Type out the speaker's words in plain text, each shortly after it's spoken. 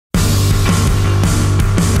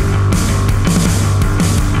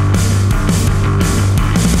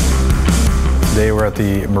at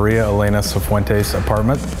the Maria Elena Sifuentes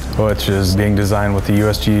Apartment, which is being designed with the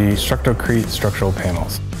USG STRUCTO-CRETE structural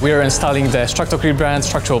panels. We are installing the STRUCTO-CRETE brand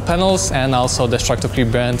structural panels and also the STRUCTO-CRETE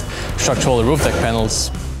brand structural roof deck panels.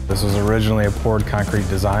 This was originally a poured concrete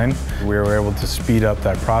design. We were able to speed up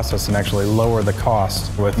that process and actually lower the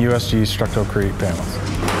cost with USG STRUCTO-CRETE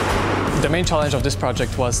panels. The main challenge of this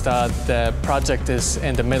project was that the project is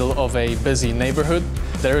in the middle of a busy neighborhood.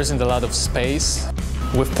 There isn't a lot of space.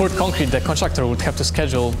 With poured concrete, the contractor would have to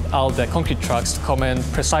schedule all the concrete trucks to come in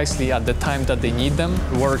precisely at the time that they need them.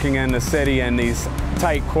 Working in the city in these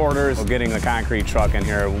tight quarters, getting the concrete truck in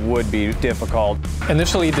here would be difficult.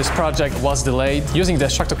 Initially, this project was delayed. Using the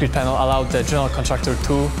STRUCTO-CRETE panel allowed the general contractor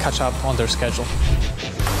to catch up on their schedule.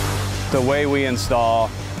 The way we install,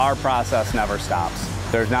 our process never stops.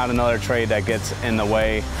 There's not another trade that gets in the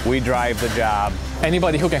way. We drive the job.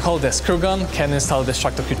 Anybody who can hold a screw gun can install the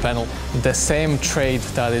STRUCTO-CRETE panel. The same trade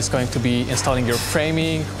that is going to be installing your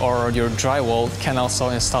framing or your drywall can also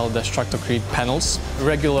install the STRUCTO-CRETE panels.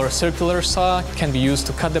 Regular circular saw can be used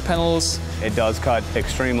to cut the panels. It does cut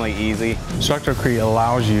extremely easy. STRUCTO-CRETE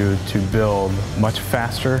allows you to build much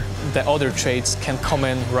faster. The other trades can come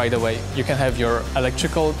in right away. You can have your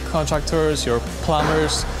electrical contractors, your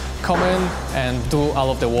plumbers, come in and do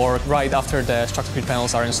all of the work right after the STRUCTO-CRETE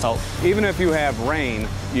panels are installed. Even if you have rain,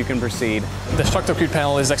 you can proceed. The STRUCTO-CRETE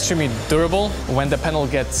panel is extremely durable. When the panel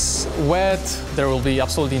gets wet, there will be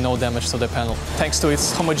absolutely no damage to the panel, thanks to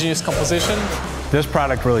its homogeneous composition. This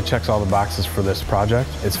product really checks all the boxes for this project.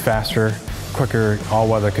 It's faster, quicker,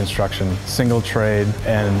 all-weather construction, single trade,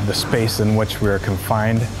 and the space in which we are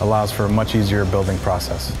confined allows for a much easier building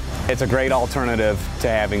process. It's a great alternative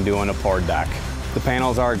to doing a poured deck. The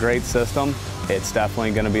panels are a great system. It's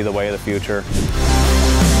definitely going to be the way of the future.